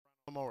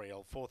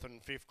Memorial, 4th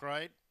and 5th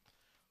grade.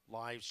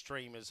 Live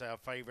stream is our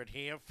favourite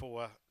here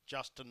for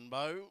Justin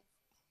Bowe.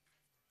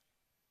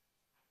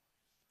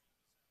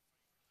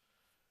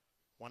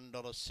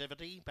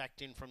 $1.70,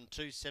 backed in from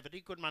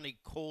 $2.70. Good Money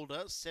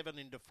Calder, 7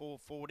 into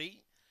 $4.40.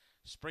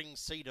 Spring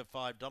Cedar,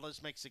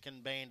 $5.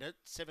 Mexican Bandit,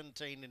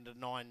 17 into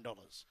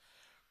 $9.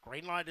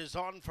 Green light is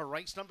on for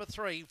race number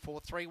 3.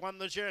 4-3-1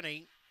 the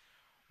journey.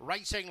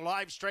 Racing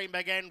live stream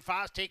began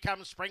fast. Here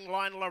comes Spring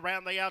Lionel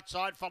around the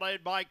outside,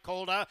 followed by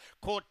Calder.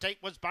 Caught deep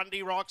was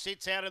Bundy Rocks.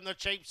 It's out in the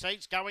cheap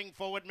seats. Going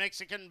forward,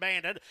 Mexican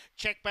Bandit.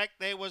 Check back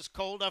there was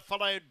Calder,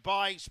 followed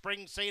by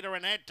Spring Cedar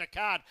and Add to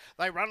Cart.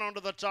 They run onto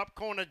the top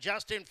corner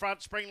just in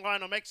front. Spring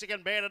Lionel,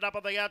 Mexican Bandit up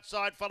on the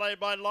outside, followed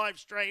by live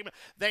stream.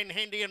 Then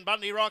Hendy and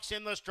Bundy Rocks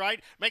in the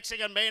straight.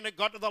 Mexican Bandit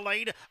got to the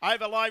lead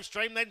over live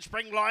stream. Then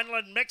Spring Lionel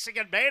and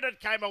Mexican Bandit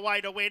came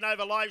away to win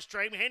over live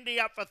stream. Hendy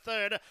up for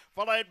third,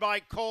 followed by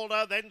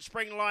Calder. Then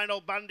Spring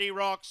Lionel, Bundy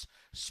Rocks,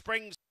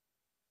 Springs.